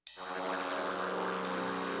Hello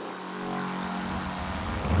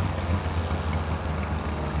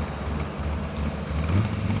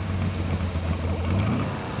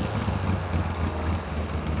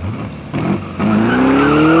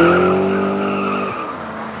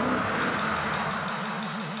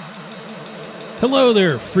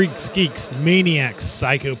there, freaks, geeks, maniacs,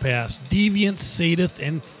 psychopaths, deviants, sadists,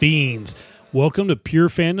 and fiends. Welcome to Pure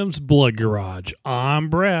Fandom's Blood Garage. I'm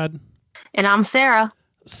Brad. And I'm Sarah.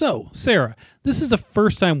 So, Sarah, this is the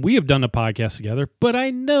first time we have done a podcast together, but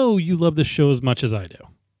I know you love this show as much as I do.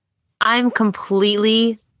 I'm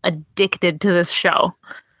completely addicted to this show.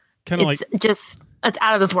 It's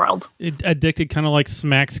out of this world. Addicted, kind of like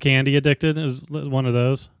Smacks Candy addicted is one of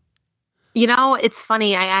those. You know, it's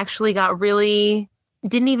funny. I actually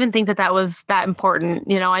didn't even think that was that important.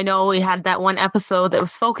 You know, I know we had that one episode that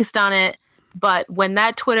was focused on it, but when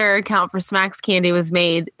that Twitter account for Smacks Candy was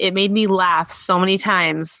made, it made me laugh so many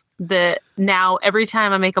times that now every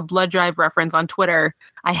time I make a blood drive reference on Twitter,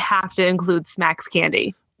 I have to include Smacks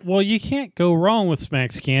Candy. Well, you can't go wrong with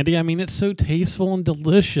Smacks Candy. I mean, it's so tasteful and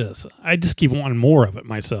delicious. I just keep wanting more of it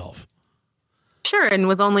myself. Sure, and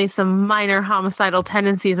with only some minor homicidal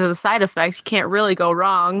tendencies as a side effect, you can't really go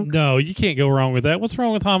wrong. No, you can't go wrong with that. What's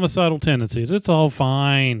wrong with homicidal tendencies? It's all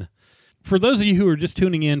fine. For those of you who are just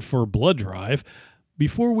tuning in for Blood Drive,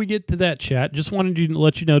 before we get to that chat, just wanted to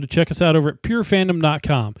let you know to check us out over at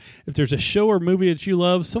purefandom.com. If there's a show or movie that you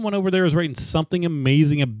love, someone over there is writing something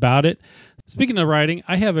amazing about it. Speaking of writing,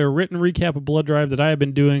 I have a written recap of Blood Drive that I have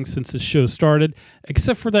been doing since the show started,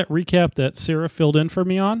 except for that recap that Sarah filled in for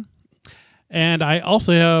me on. And I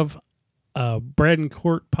also have a Brad and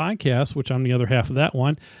Court podcast, which I'm the other half of that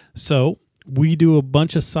one. So we do a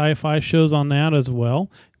bunch of sci-fi shows on that as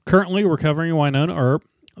well. Currently, we're covering Wynonna Earp.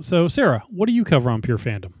 So, Sarah, what do you cover on Pure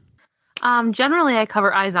Fandom? Generally, I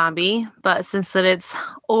cover iZombie, but since that it's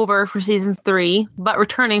over for season 3, but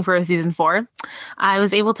returning for a season 4, I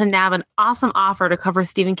was able to nab an awesome offer to cover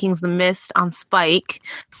Stephen King's The Mist on Spike.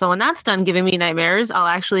 So when that's done giving me nightmares, I'll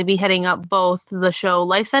actually be heading up both the show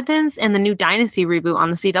Life Sentence and the new Dynasty reboot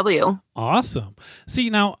on the CW. Awesome.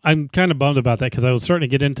 See, now I'm kind of bummed about that because I was starting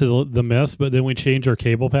to get into The Mist, but then we changed our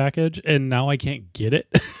cable package, and now I can't get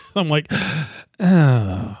it. I'm like,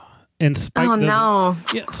 And Spike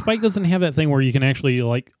Spike doesn't have that thing where you can actually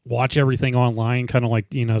like watch everything online, kind of like,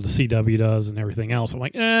 the CW does and everything else. I'm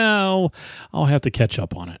like, I'll have to catch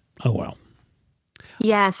up on it. Oh well.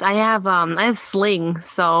 Yes, I have Sling,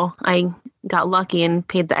 so I got lucky and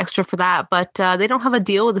paid the extra for that. But they don't have a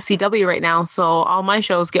deal with the CW right now, so all my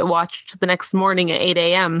shows get watched the next morning at 8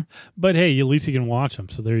 a.m. But hey, at least you can watch them.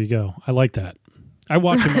 So there you go. I like that. I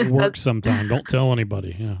watch them at work sometime. Don't tell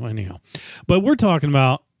anybody. Anyhow. But we're talking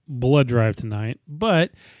about Blood Drive tonight,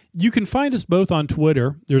 but you can find us both on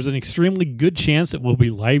Twitter. There's an extremely good chance that we'll be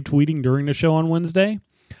live tweeting during the show on Wednesday.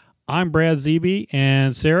 I'm Brad ZB,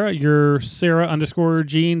 and Sarah, you're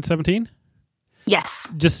Sarah_Jean17?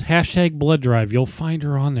 Yes. Just hashtag Blood Drive. You'll find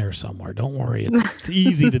her on there somewhere. Don't worry. It's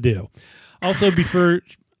easy to do. Also be sure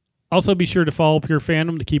to follow Pure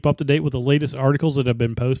Fandom to keep up to date with the latest articles that have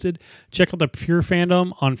been posted. Check out the Pure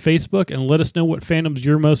Fandom on Facebook and let us know what fandoms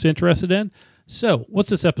you're most interested in. So, what's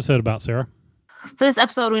this episode about, Sarah? For this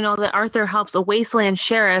episode, we know that Arthur helps a wasteland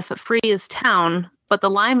sheriff free his town, but the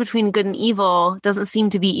line between good and evil doesn't seem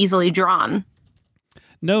to be easily drawn.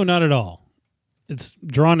 No, not at all. It's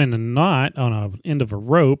drawn in a knot on an end of a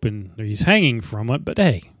rope, and he's hanging from it, but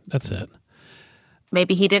hey, that's it.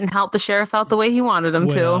 Maybe he didn't help the sheriff out the way he wanted him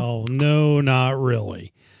to. Well, no, not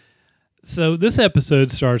really. So, this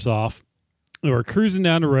episode starts off, we're cruising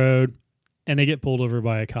down the road, and they get pulled over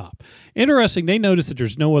by a cop. Interesting, they notice that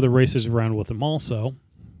there's no other racers around with them also.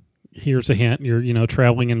 Here's a hint. You're,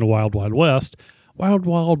 traveling in the Wild Wild West.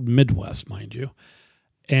 Wild Midwest, mind you.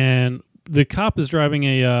 And the cop is driving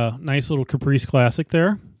a nice little Caprice Classic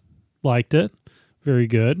there. Liked it. Very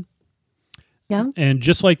good. Yeah. And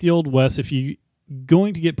just like the Old West, if you're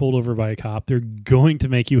going to get pulled over by a cop, they're going to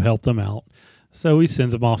make you help them out. So he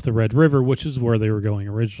sends them off the Red River, which is where they were going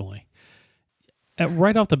originally.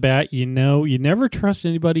 Right off the bat, you never trust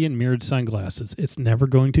anybody in mirrored sunglasses. It's never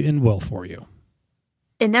going to end well for you.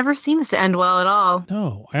 It never seems to end well at all.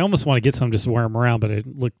 No, I almost want to get some just to wear them around, but it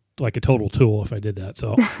looked like a total tool if I did that,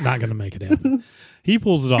 so not going to make it happen. He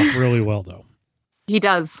pulls it off really well, though. He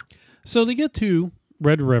does. So they get to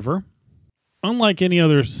Red River. Unlike any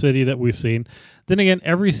other city that we've seen, then again,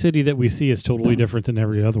 every city that we see is totally different than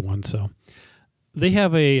every other one, so they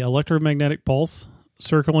have a electromagnetic pulse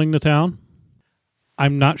circling the town.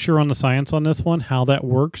 I'm not sure on the science on this one, how that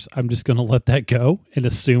works. I'm just going to let that go and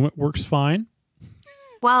assume it works fine.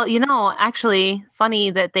 Well, actually,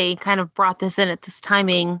 funny that they kind of brought this in at this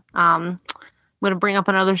timing. I'm going to bring up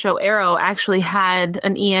another show. Arrow actually had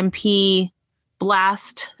an EMP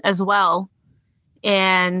blast as well.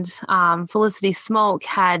 And Felicity Smoke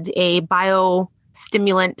had a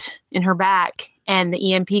biostimulant in her back, and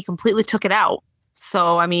the EMP completely took it out.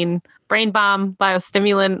 So, I mean, brain bomb,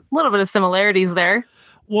 biostimulant, a little bit of similarities there.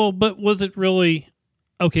 Well, but was it really...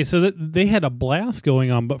 Okay, so they had a blast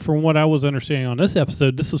going on, but from what I was understanding on this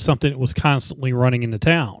episode, this was something that was constantly running into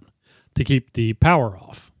town to keep the power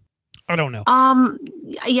off. I don't know.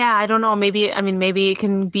 Yeah, I don't know. Maybe it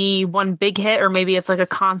can be one big hit, or maybe it's like a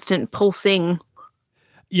constant pulsing.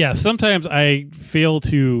 Yeah, sometimes I fail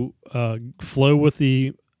to flow with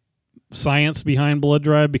the science behind blood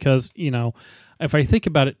drive because, if I think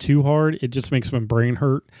about it too hard, it just makes my brain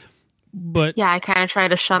hurt. But yeah, I kind of try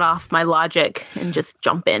to shut off my logic and just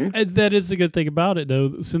jump in. That is the good thing about it,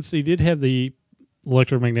 though. Since they did have the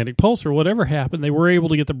electromagnetic pulse or whatever happened, they were able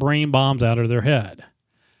to get the brain bombs out of their head.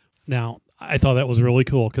 Now, I thought that was really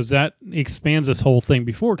cool because that expands this whole thing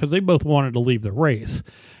before, because they both wanted to leave the race.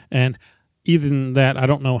 And even that, I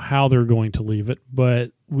don't know how they're going to leave it,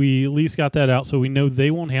 but we at least got that out, so we know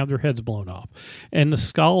they won't have their heads blown off. And the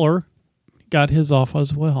scholar got his off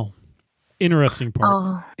as well. Interesting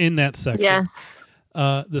part in that section. Yes.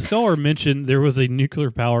 The scholar mentioned there was a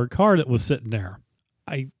nuclear-powered car that was sitting there.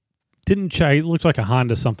 I didn't check. It looked like a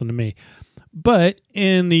Honda something to me. But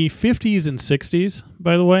in the 50s and 60s,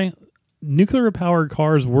 by the way, nuclear-powered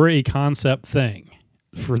cars were a concept thing.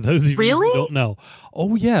 For those of you who don't know.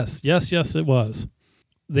 Oh, yes. Yes, it was.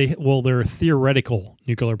 They're theoretical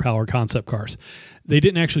nuclear-powered concept cars. They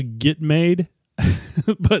didn't actually get made,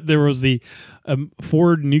 but there was the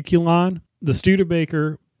Ford Nucleon, the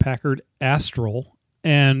Studebaker Packard Astral,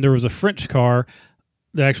 and there was a French car.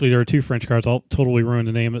 Actually, there are two French cars. I'll totally ruin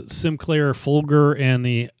the name. It's Sinclair Fulgur and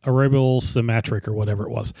the Arable Symmetric or whatever it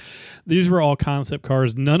was. These were all concept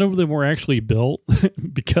cars. None of them were actually built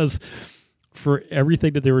because for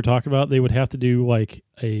everything that they were talking about, they would have to do like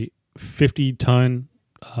a 50-ton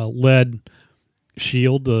lead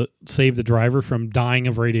shield to save the driver from dying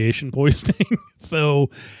of radiation poisoning.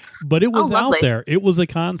 But it was out there. It was a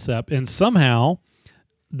concept, and somehow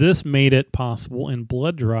this made it possible in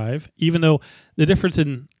Blood Drive, even though the difference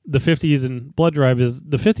in the 50s and Blood Drive is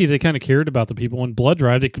the 50s, they kind of cared about the people. In Blood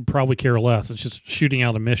Drive, they could probably care less. It's just shooting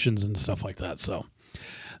out emissions and stuff like that. So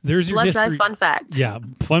there's your history. Blood Drive fun fact. Yeah,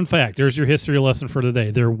 fun fact. There's your history lesson for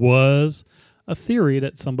today. There was a theory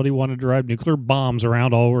that somebody wanted to drive nuclear bombs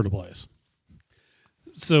around all over the place.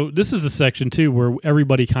 So this is a section, too, where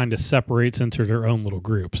everybody kind of separates into their own little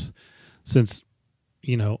groups. Since,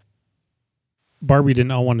 Barbie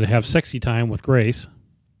didn't all want to have sexy time with Grace.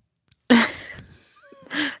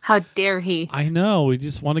 How dare he? I know. We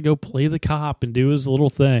just want to go play the cop and do his little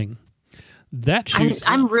thing. That shoots.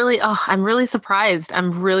 I'm really surprised.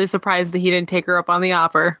 I'm really surprised that he didn't take her up on the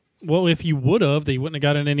offer. Well, if you would have, they wouldn't have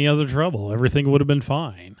got in any other trouble. Everything would have been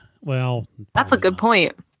fine. Well, that's a good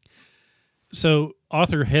point. So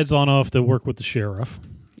Arthur heads on off to work with the sheriff.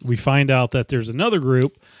 We find out that there's another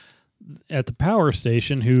group at the power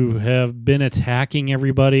station who have been attacking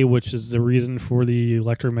everybody, which is the reason for the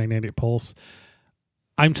electromagnetic pulse.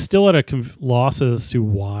 I'm still at a loss as to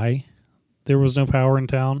why there was no power in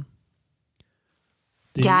town.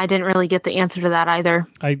 I didn't really get the answer to that either.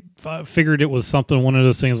 I figured it was something, one of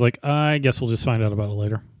those things like, I guess we'll just find out about it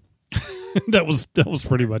later. That was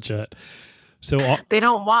pretty much it. So they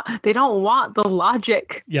don't want the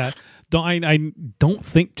logic. Yeah, I don't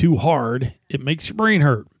think too hard. It makes your brain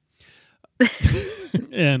hurt.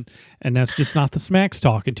 and that's just not the smacks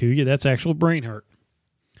talking to you. That's actual brain hurt.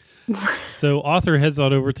 So Arthur heads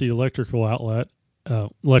on over to the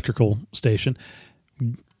electrical station,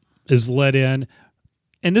 is let in.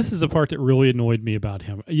 And this is the part that really annoyed me about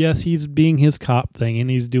him. Yes, he's being his cop thing, and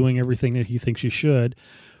he's doing everything that he thinks he should.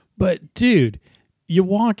 But, dude, you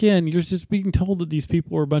walk in, you're just being told that these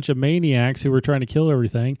people are a bunch of maniacs who are trying to kill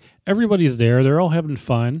everything. Everybody's there. They're all having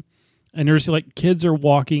fun. And there's, kids are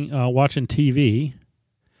watching TV.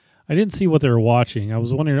 I didn't see what they were watching. I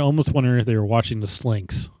was almost wondering if they were watching the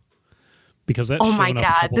Slinks. Because that's shown up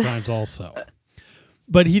a couple times also.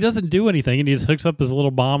 But he doesn't do anything, and he just hooks up his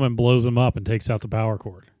little bomb and blows him up and takes out the power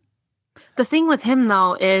cord. The thing with him,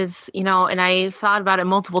 though, is, and I thought about it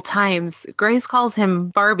multiple times, Grace calls him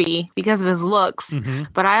Barbie because of his looks,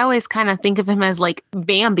 but I always kind of think of him as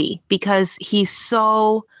Bambi because he's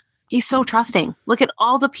so trusting. Look at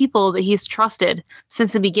all the people that he's trusted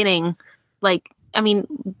since the beginning.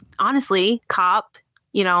 Honestly, cop,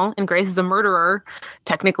 and Grace is a murderer,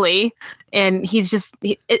 technically, and he's just,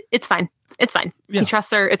 it's fine. It's fine. Yeah. He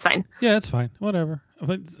trusts her. It's fine. Yeah, it's fine. Whatever.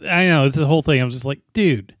 But I know it's the whole thing. I'm just like,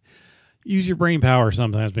 dude, use your brain power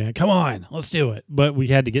sometimes, man. Come on, let's do it. But we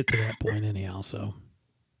had to get to that point anyhow. So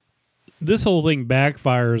this whole thing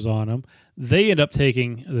backfires on them. They end up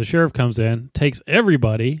the sheriff comes in, takes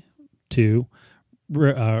everybody to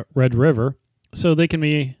Red River so they can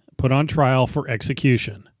be put on trial for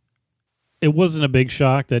execution. It wasn't a big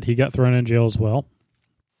shock that he got thrown in jail as well.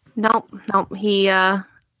 Nope. He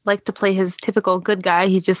liked to play his typical good guy.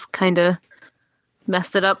 He just kind of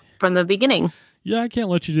messed it up from the beginning. Yeah, I can't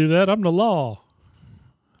let you do that. I'm the law.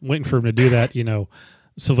 I'm waiting for him to do that,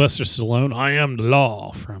 Sylvester Stallone, I am the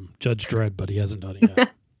law from Judge Dredd, but he hasn't done it yet.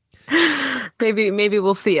 Maybe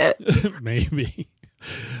we'll see it. Maybe.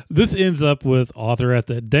 This ends up with Arthur at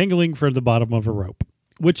the dangling from the bottom of a rope,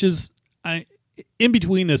 which is, in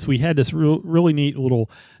between this, we had this really neat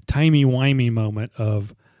little timey-wimey moment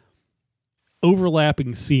of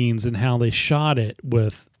overlapping scenes and how they shot it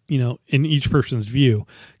with, in each person's view.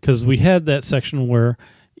 Because we had that section where,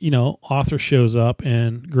 Arthur shows up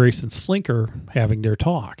and Grace and Slink are having their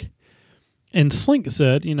talk. And Slink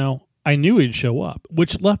said, I knew he'd show up,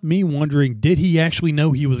 which left me wondering, did he actually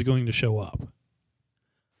know he was going to show up?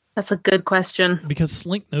 That's a good question. Because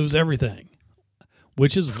Slink knows everything,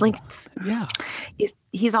 which is... Slink, yeah.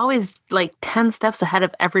 He's always like 10 steps ahead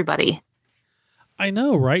of everybody. I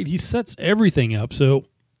know, right? He sets everything up, so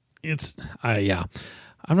it's... yeah.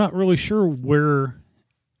 I'm not really sure where...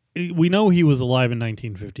 We know he was alive in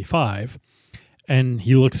 1955, and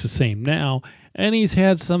he looks the same now, and he's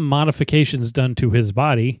had some modifications done to his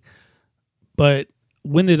body, but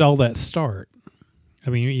when did all that start? I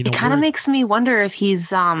mean, it kind of makes me wonder if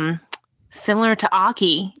he's similar to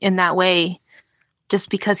Aki in that way, just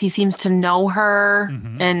because he seems to know her,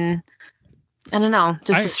 and I don't know,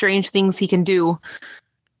 just the strange things he can do.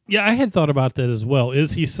 Yeah, I had thought about that as well.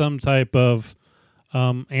 Is he some type of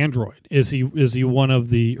android? Is he one of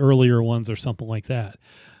the earlier ones or something like that?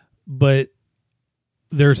 But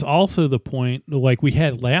there's also the point, like we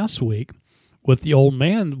had last week, with the old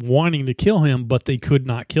man wanting to kill him, but they could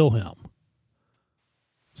not kill him.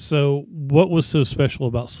 So what was so special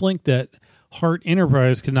about Slink that Hart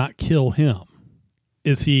Enterprise could not kill him?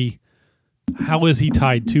 How is he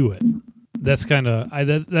tied to it? That's kind of,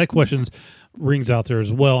 that question rings out there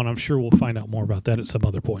as well, and I'm sure we'll find out more about that at some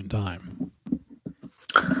other point in time.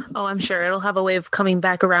 Oh, I'm sure it'll have a way of coming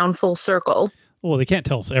back around full circle. Well, they can't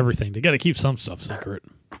tell us everything. They got to keep some stuff secret.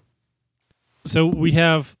 So we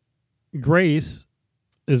have Grace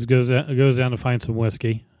goes down to find some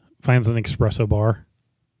whiskey, finds an espresso bar.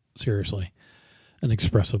 Seriously, an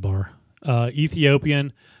espresso bar.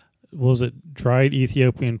 Ethiopian, what was it? Dried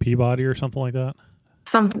Ethiopian Peabody or something like that?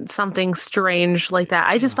 Something strange like that.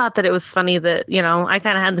 I just thought that it was funny that, I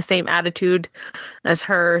kind of had the same attitude as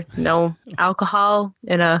her. No alcohol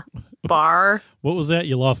in a bar. What was that?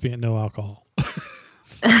 You lost me at no alcohol.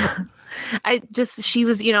 She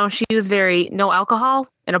was very no alcohol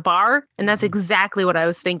in a bar. And that's exactly what I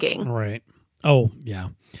was thinking. Right. Oh, yeah.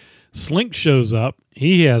 Slink shows up.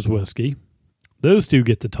 He has whiskey. Those two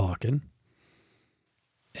get to talking.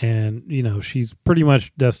 And, she's pretty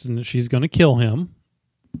much destined that she's going to kill him.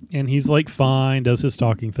 And he's like, fine, does his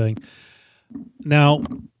talking thing. Now,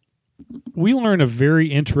 we learn a very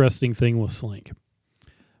interesting thing with Slink.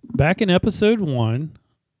 Back in episode 1,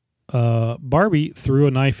 Barbie threw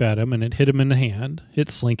a knife at him and it hit him in the hand, hit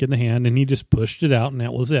Slink in the hand, and he just pushed it out and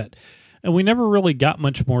that was it. And we never really got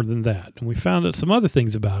much more than that. And we found out some other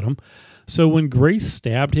things about him. So when Grace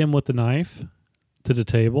stabbed him with the knife to the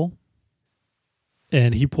table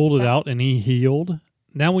and he pulled it out and he healed,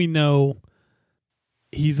 now we know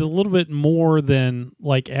he's a little bit more than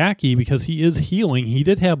like Aki because he is healing. He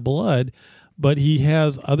did have blood, but he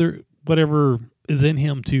has whatever is in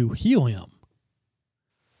him to heal him.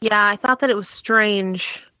 Yeah, I thought that it was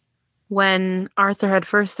strange when Arthur had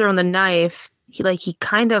first thrown the knife. He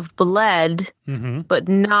kind of bled, but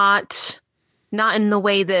not in the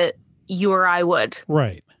way that you or I would.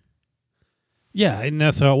 Right. Yeah, and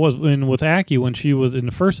that's how it was. And with Aki, when she was in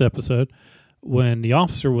the first episode, when the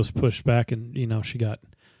officer was pushed back and, she got,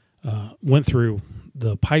 went through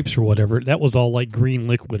the pipes or whatever, that was all like green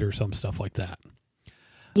liquid or some stuff like that.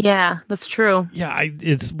 Yeah, that's true. Yeah,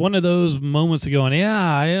 it's one of those moments of going,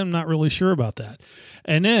 yeah, I am not really sure about that.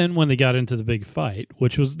 And then when they got into the big fight,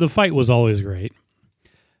 the fight was always great,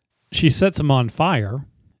 she sets him on fire,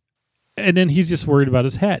 and then he's just worried about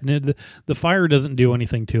his hat. And the fire doesn't do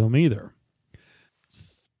anything to him either.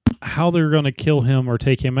 How they're going to kill him or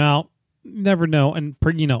take him out, never know. And,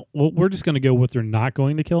 we're just going to go with they're not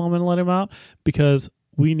going to kill him and let him out because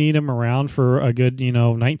we need him around for a good,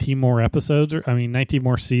 19 more episodes, 19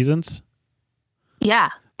 more seasons. Yeah,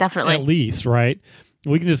 definitely. At least, right?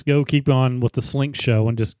 We can just go keep on with the Slink show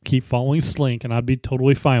and just keep following Slink, and I'd be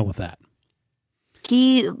totally fine with that.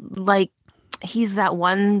 He's that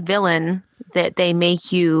one villain that they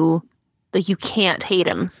make you like you can't hate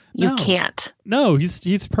him. You can't. No,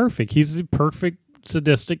 he's perfect. He's the perfect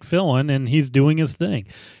sadistic villain, and he's doing his thing.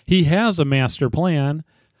 He has a master plan.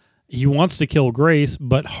 He wants to kill Grace,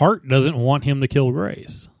 but Hart doesn't want him to kill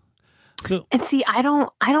Grace. So, and see, I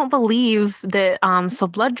don't believe that. So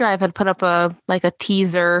Blood Drive had put up a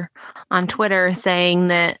teaser on Twitter saying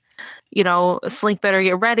that, Slink better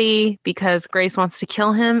get ready because Grace wants to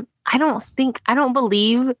kill him. I don't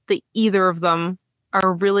believe that either of them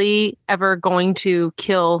are really ever going to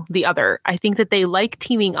kill the other. I think that they like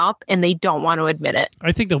teaming up and they don't want to admit it.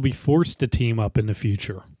 I think they'll be forced to team up in the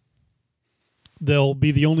future. They'll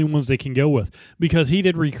be the only ones they can go with because he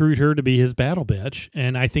did recruit her to be his battle bitch,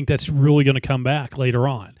 and I think that's really going to come back later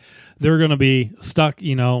on. They're going to be stuck,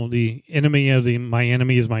 the enemy of my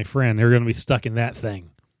enemy is my friend. They're going to be stuck in that thing.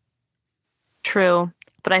 True,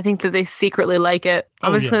 but I think that they secretly like it.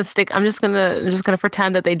 I'm just gonna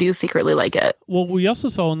pretend that they do secretly like it. Well, we also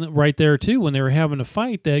saw right there too when they were having a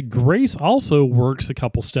fight that Grace also works a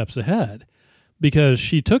couple steps ahead because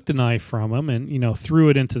she took the knife from him and threw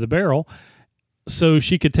it into the barrel. So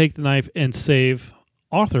she could take the knife and save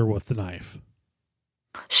Arthur with the knife.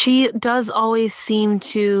 She does always seem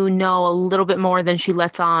to know a little bit more than she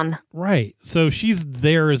lets on. Right. So she's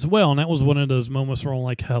there as well. And that was one of those moments where I'm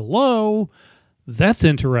like, hello, that's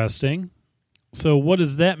interesting. So what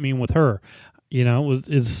does that mean with her? It was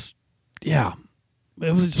just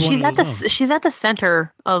she's at the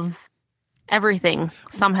center of everything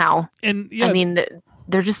somehow. And yeah, I mean,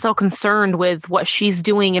 they're just so concerned with what she's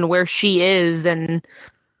doing and where she is. And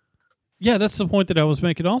yeah, that's the point that I was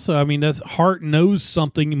making also. I mean, that's Hart knows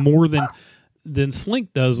something more than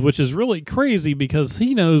Slink does, which is really crazy because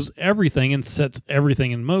he knows everything and sets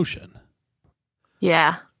everything in motion.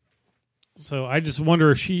 Yeah. So I just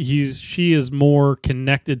wonder if she is more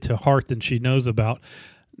connected to Hart than she knows about.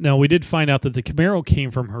 Now, we did find out that the Camaro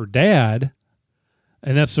came from her dad,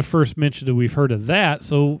 and that's the first mention that we've heard of that.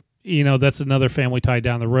 So, that's another family tie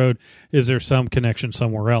down the road. Is there some connection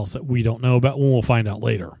somewhere else that we don't know about? We'll find out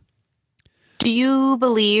later. Do you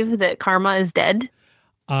believe that Karma is dead?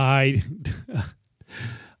 I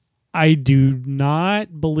do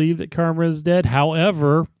not believe that Karma is dead.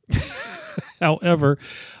 However,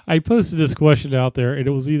 I posted this question out there, and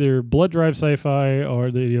it was either Blood Drive Sci-Fi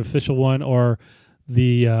or the official one or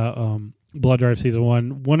the Blood Drive Season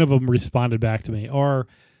 1. One of them responded back to me, or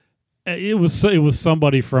it was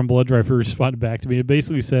somebody from Blood Drive who responded back to me. It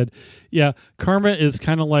basically said, yeah, Karma is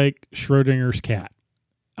kind of like Schrodinger's cat.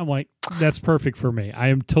 I'm like, that's perfect for me. I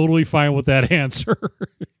am totally fine with that answer.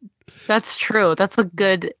 That's true. That's a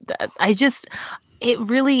good... it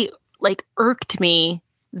really irked me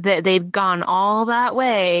that they'd gone all that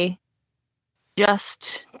way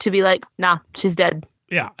just to be like, nah, she's dead.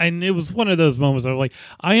 Yeah, and it was one of those moments where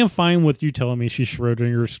I am fine with you telling me she's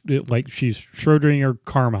Schrodinger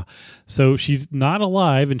Karma. So she's not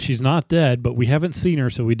alive and she's not dead, but we haven't seen her,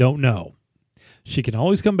 so we don't know. She can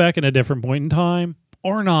always come back in a different point in time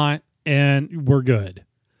or not, and we're good.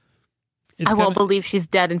 I won't believe she's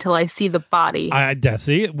dead until I see the body.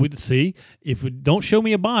 See, if we don't show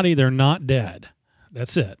me a body, they're not dead.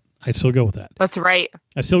 That's it. I still go with that. That's right.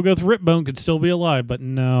 I still go with Ripbone could still be alive, but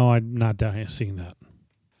no, I'm not dying seeing that.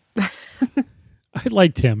 I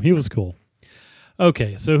liked him. He was cool.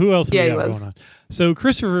 Okay, so who else have we got going on? So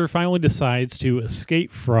Christopher finally decides to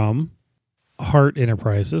escape from Hart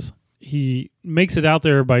Enterprises. He makes it out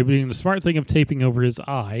there by doing the smart thing of taping over his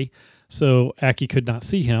eye so Aki could not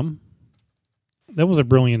see him. That was a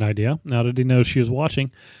brilliant idea. Now that he knows she was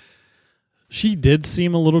watching. She did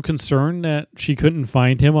seem a little concerned that she couldn't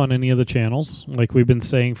find him on any of the channels. Like we've been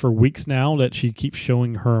saying for weeks now that she keeps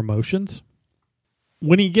showing her emotions.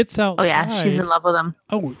 When he gets outside... Oh, yeah, she's in love with him.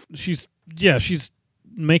 Oh, she's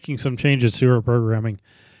making some changes to her programming.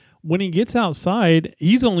 When he gets outside,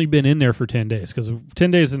 he's only been in there for 10 days because 10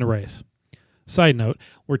 days in the race. Side note,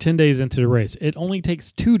 we're 10 days into the race. It only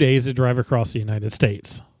takes 2 days to drive across the United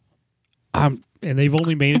States. And they've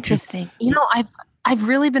only made it... Interesting. I've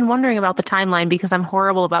really been wondering about the timeline because I'm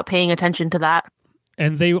horrible about paying attention to that.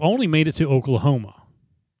 And they only made it to Oklahoma.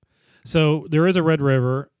 So there is a Red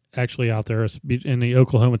River actually out there. It's in the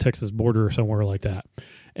Oklahoma-Texas border or somewhere like that.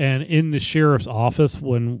 And in the sheriff's office,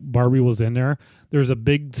 when Barbie was in there, there's a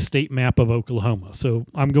big state map of Oklahoma. So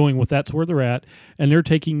I'm going with that's where they're at. And they're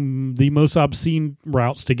taking the most obscene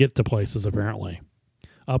routes to get to places, apparently.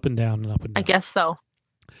 Up and down and up and down. I guess so.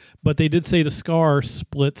 But they did say the scar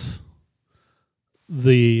splits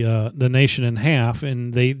the nation in half,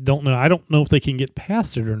 and they don't know. I don't know if they can get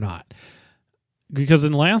past it or not. Because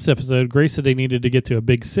in the last episode, Grace said they needed to get to a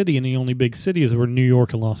big city, and the only big cities were New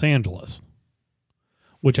York and Los Angeles,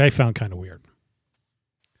 which I found kind of weird.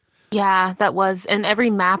 Yeah, that was. And every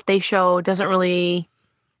map they show doesn't really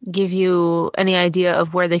give you any idea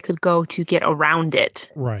of where they could go to get around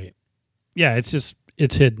it. Right. Yeah, it's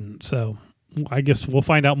hidden. So I guess we'll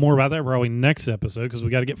find out more about that probably next episode because we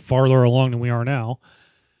got to get farther along than we are now.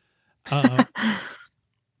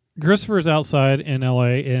 Christopher's outside in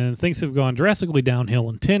LA and things have gone drastically downhill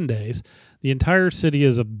in 10 days. The entire city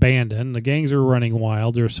is abandoned. The gangs are running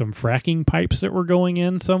wild. There's some fracking pipes that were going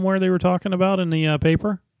in somewhere they were talking about in the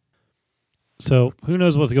paper. So who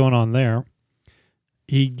knows what's going on there.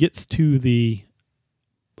 He gets to the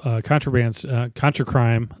contra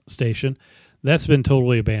crime station. That's been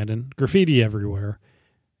totally abandoned. Graffiti everywhere.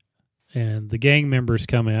 And the gang members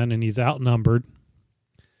come in and he's outnumbered,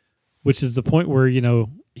 which is the point where,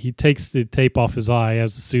 he takes the tape off his eye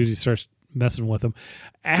as soon as he starts messing with him.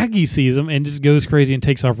 Aggie sees him and just goes crazy and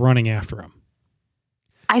takes off running after him.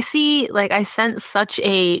 I sense such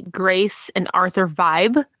a Grace and Arthur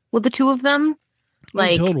vibe with the two of them.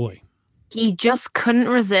 Totally. He just couldn't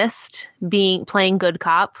resist playing good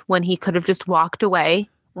cop when he could have just walked away.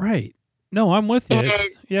 Right. No, I'm with you.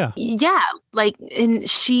 Yeah. And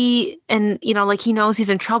he knows he's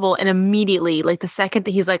in trouble. And immediately, the second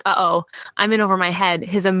that he's like, uh-oh, I'm in over my head,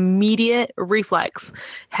 his immediate reflex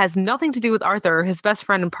has nothing to do with Arthur, his best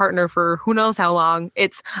friend and partner for who knows how long.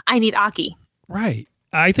 It's, I need Aki. Right.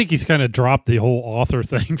 I think he's kind of dropped the whole author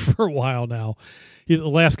thing for a while now. The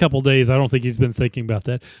last couple of days, I don't think he's been thinking about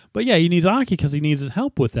that. But yeah, he needs Aki because he needs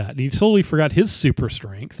help with that. And he totally forgot his super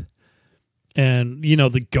strength. And,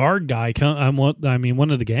 the guard guy,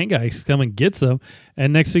 one of the gang guys come and gets him.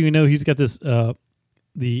 And next thing you know, he's got this,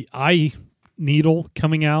 the eye needle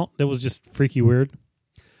coming out that was just freaky weird.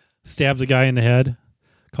 Stabs a guy in the head,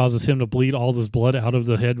 causes him to bleed all this blood out of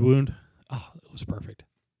the head wound. Oh, it was perfect.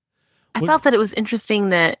 I felt that it was interesting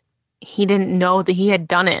that he didn't know that he had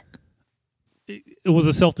done it. It was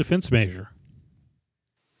a self-defense measure.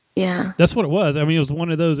 Yeah. That's what it was. It was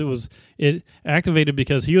one of those. It activated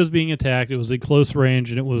because he was being attacked. It was in close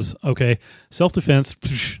range, and it was, okay, self-defense,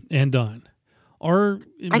 and done. Or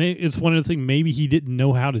it's one of the things, maybe he didn't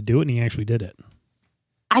know how to do it, and he actually did it.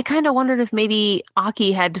 I kind of wondered if maybe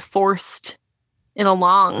Aki had forced it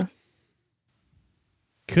along.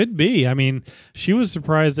 Could be. She was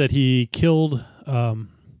surprised that he killed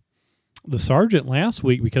the sergeant last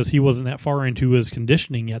week because he wasn't that far into his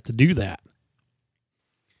conditioning yet to do that.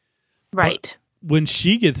 Right. But when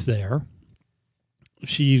she gets there,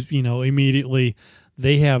 she's, immediately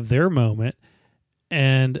they have their moment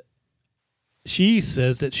and she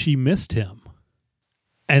says that she missed him.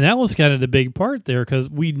 And that was kind of the big part there because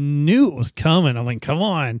we knew it was coming. Come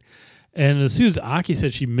on. And as soon as Aki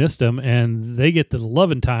said she missed him and they get the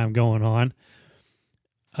loving time going on,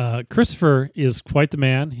 Christopher is quite the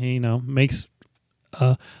man. He, makes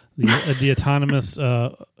the autonomous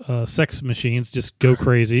sex machines just go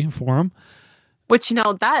crazy for him. Which,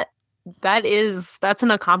 that's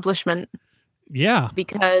an accomplishment. Yeah.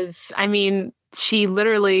 Because, she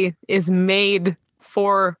literally is made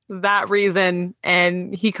for that reason.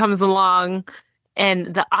 And he comes along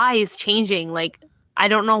and the eyes changing. I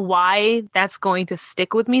don't know why that's going to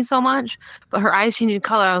stick with me so much, but her eyes changing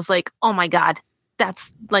color. I was like, oh my God,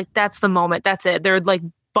 that's the moment. That's it. They're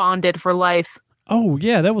bonded for life. Oh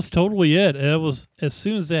yeah, that was totally it. It was as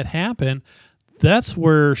soon as that happened, that's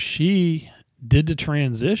where she did the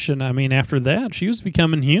transition. After that, she was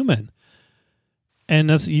becoming human. And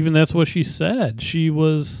that's what she said. It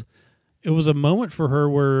was a moment for her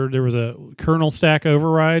where there was a kernel stack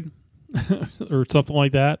override or something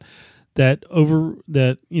like that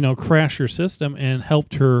crashed her system and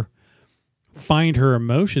helped her find her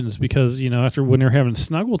emotions because, when they're having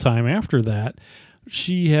snuggle time after that,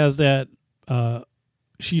 she has that,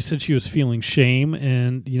 she said she was feeling shame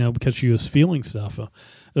and, because she was feeling stuff,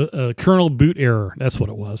 a kernel boot error. That's what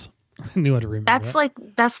it was. I knew how to remember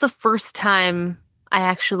that's the first time I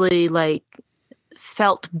actually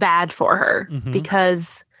felt bad for her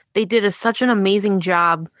because they did such an amazing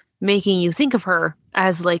job making you think of her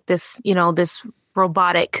as this, this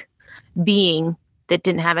robotic being that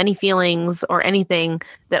didn't have any feelings or anything,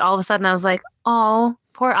 that all of a sudden I was like, oh,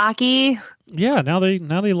 poor Aki. Yeah, now they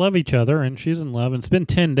love each other and she's in love. And it's been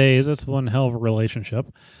 10 days. That's one hell of a relationship.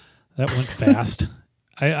 That went fast.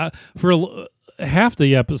 I for half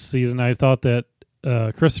the episode season, I thought that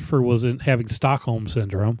Christopher was having Stockholm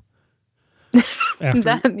syndrome.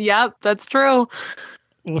 Yep, that's true.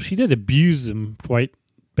 Well, she did abuse him quite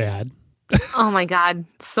bad. Oh my God.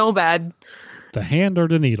 So bad. The hand or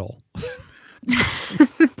the needle.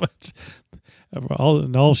 But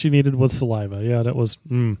all she needed was saliva. Yeah, that was...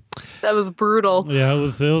 That was brutal. Yeah, it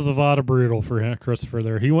was a lot of brutal for him, Christopher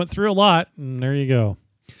there. He went through a lot, and there you go.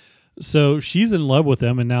 So she's in love with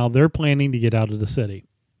him, and now they're planning to get out of the city.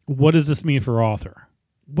 What does this mean for Arthur?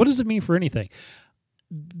 What does it mean for anything?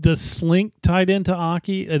 The Slink tied into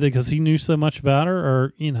Aki because he knew so much about her,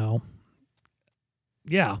 or, yeah.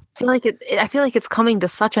 I feel like it's coming to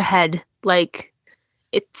such a head. Like,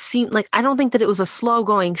 it seemed like, I don't think that it was a slow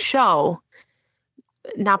going show,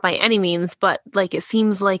 not by any means, but like it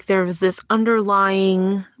seems like there was this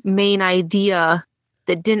underlying main idea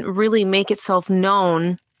that didn't really make itself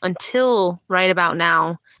known until right about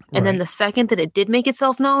now. And then the second that it did make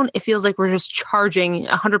itself known, it feels like we're just charging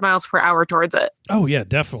 100 miles per hour towards it. Oh yeah,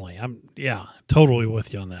 definitely. I'm totally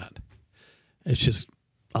with you on that. It's just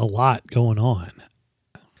a lot going on.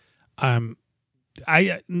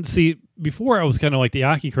 I see, before I was kind of like the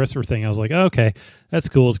Aki Christopher thing. I was like, oh, okay, that's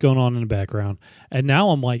cool. It's going on in the background. And now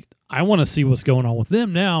I'm like, I want to see what's going on with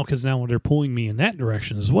them now, because now they're pulling me in that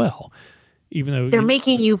direction as well. Even though they're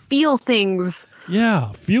making you feel things.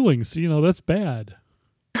 Yeah, feelings. That's bad.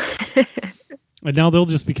 And now they'll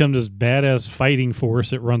just become this badass fighting force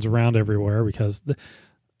that runs around everywhere because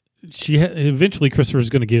eventually Christopher's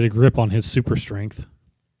going to get a grip on his super strength.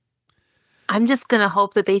 I'm just going to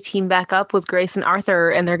hope that they team back up with Grace and Arthur,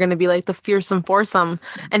 and they're going to be like the fearsome foursome.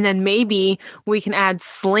 And then maybe we can add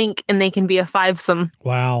Slink and they can be a fivesome.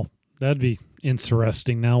 Wow. That'd be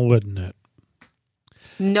interesting now, wouldn't it?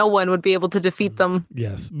 No one would be able to defeat them.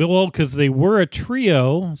 Yes. Well, because they were a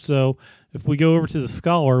trio. So if we go over to the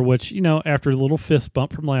Scholar, which, after a little fist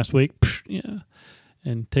bump from last week,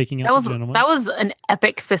 and taking out the gentleman. That was an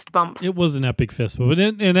epic fist bump. It was an epic fist bump.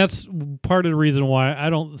 And that's part of the reason why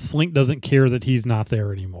Slink doesn't care that he's not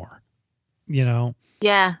there anymore. Yeah.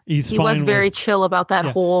 He was very chill about that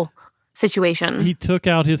whole situation. He took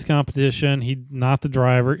out his competition. He not the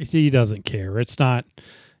driver. He doesn't care. He's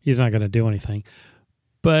not going to do anything.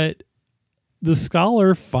 But the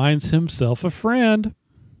Scholar finds himself a friend.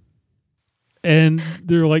 And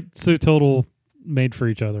they're like so total made for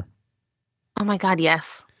each other. Oh my God,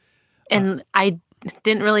 yes. And I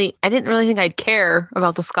didn't really think I'd care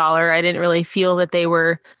about the Scholar. I didn't really feel that they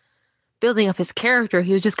were building up his character.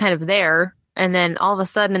 He was just kind of there. And then all of a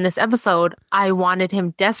sudden in this episode, I wanted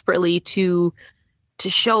him desperately to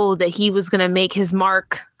show that he was going to make his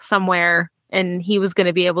mark somewhere, and he was going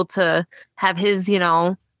to be able to have his,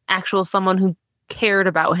 actual someone who cared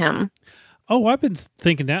about him. Oh, I've been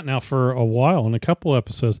thinking that now for a while in a couple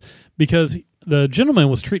episodes, because the gentleman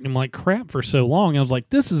was treating him like crap for so long. I was like,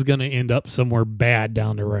 this is going to end up somewhere bad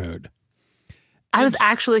down the road. I was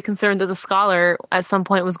actually concerned that the Scholar at some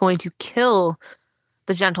point was going to kill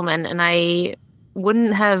the gentleman, and I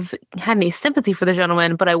wouldn't have had any sympathy for the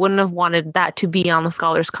gentleman, but I wouldn't have wanted that to be on the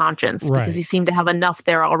Scholar's conscience because he seemed to have enough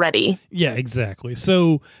there already. Yeah, exactly.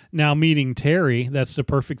 So now meeting Terry, that's the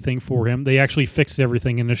perfect thing for him. They actually fixed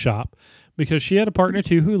everything in the shop because she had a partner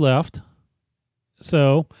too who left.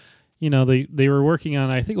 So, they were working on,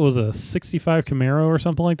 I think it was a 65 Camaro or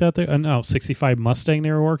something like that. 65 Mustang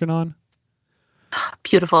they were working on.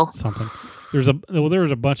 Beautiful. Something. There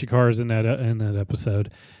was a bunch of cars in that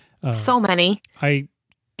episode. So many. I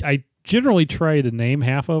generally try to name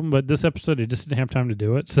half of them, but this episode I just didn't have time to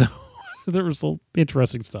do it. So there was some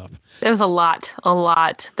interesting stuff. There's a lot.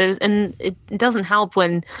 And it doesn't help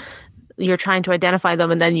when you're trying to identify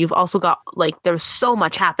them, and then you've also got there's so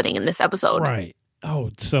much happening in this episode. Right.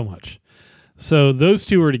 Oh, so much. So those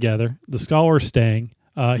two are together. The Scholar's staying.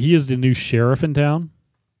 He is the new sheriff in town,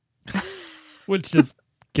 which just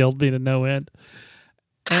killed me to no end.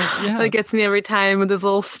 And, that gets me every time with this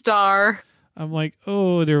little star. I'm like,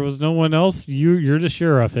 oh, there was no one else. You're the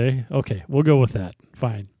sheriff, eh? Okay, we'll go with that.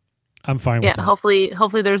 Fine. I'm fine with that. Yeah,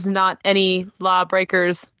 hopefully there's not any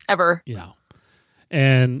lawbreakers ever. Yeah.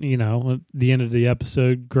 And, at the end of the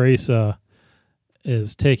episode, Grace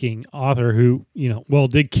is taking Arthur, who,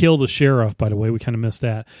 did kill the sheriff, by the way. We kind of missed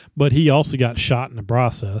that. But he also got shot in the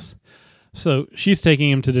process. So she's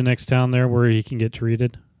taking him to the next town there where he can get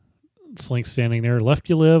treated. Slink's standing there. Left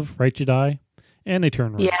you live, right you die. And they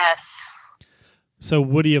turn right. Yes. So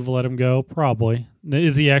would he have let him go? Probably.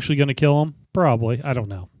 Is he actually going to kill him? Probably. I don't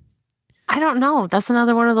know. That's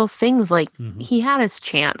another one of those things. He had his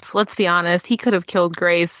chance. Let's be honest. He could have killed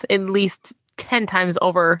Grace at least 10 times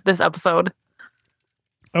over this episode.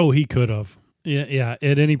 Oh, he could have. Yeah,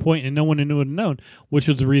 at any point, and no one would have known, which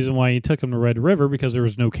was the reason why he took him to Red River, because there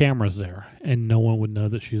was no cameras there, and no one would know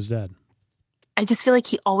that she was dead. I just feel like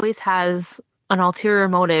he always has an ulterior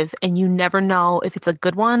motive, and you never know if it's a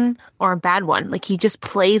good one or a bad one. Like, he just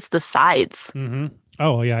plays the sides. Mm-hmm.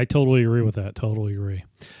 Oh, yeah, I totally agree with that. Totally agree.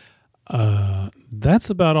 That's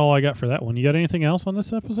about all I got for that one. You got anything else on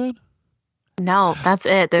this episode? No, that's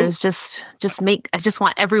it. There's I just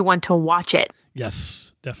want everyone to watch it.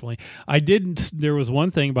 Yes, definitely. There was one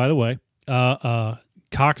thing, by the way,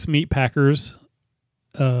 Cox Meat Packers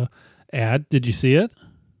ad. Did you see it?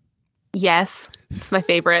 Yes, it's my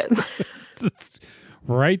favorite. It's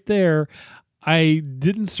right there. I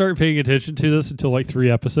didn't start paying attention to this until like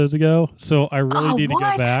 3 episodes ago, so I really need to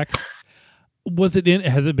go back. Has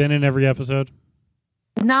it been in every episode?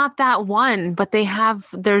 Not that one, but there's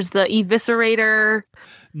the Eviscerator.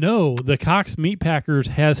 No, the Cox Meat Packers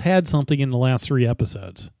has had something in the last 3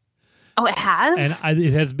 episodes. Oh, it has? And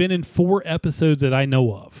it has been in 4 episodes that I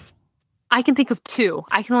know of. I can think of 2.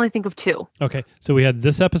 I can only think of 2. Okay, so we had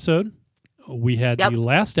this episode. We had the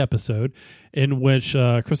last episode in which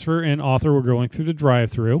Christopher and Arthur were going through the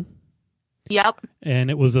drive-thru. Yep. And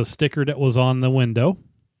it was a sticker that was on the window.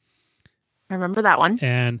 I remember that one.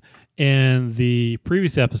 And in the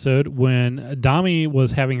previous episode, when Dami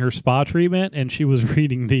was having her spa treatment and she was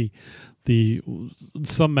reading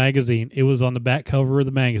some magazine, it was on the back cover of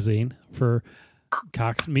the magazine for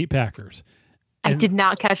Cox Meat Packers. I did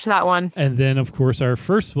not catch that one. And then, of course, our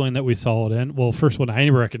first one that we saw it in, first one I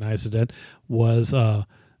recognized it in, was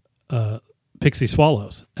Pixie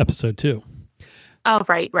Swallows, episode 2. Oh,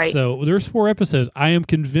 right. So there's 4 episodes. I am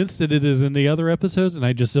convinced that it is in the other episodes, and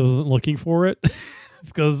I just wasn't looking for it.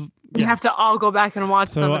 Because you have to all go back and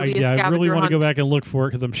watch them. I really want to go back and look for it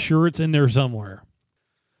because I'm sure it's in there somewhere.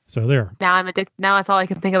 So there. Now I'm addicted. Now that's all I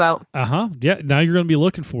can think about. Yeah. Now you're going to be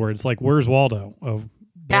looking for it. It's like, where's Waldo of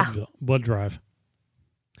Blood Drive?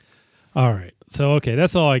 All right. So, okay,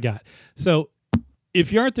 that's all I got. So,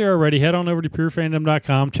 if you aren't there already, head on over to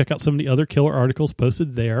purefandom.com. Check out some of the other killer articles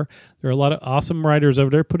posted there. There are a lot of awesome writers over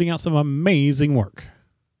there putting out some amazing work.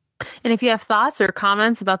 And if you have thoughts or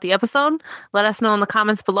comments about the episode, let us know in the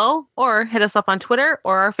comments below or hit us up on Twitter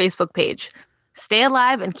or our Facebook page. Stay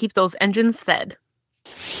alive and keep those engines fed.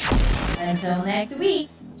 Until next week,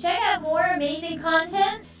 check out more amazing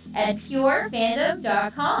content at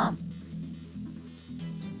purefandom.com.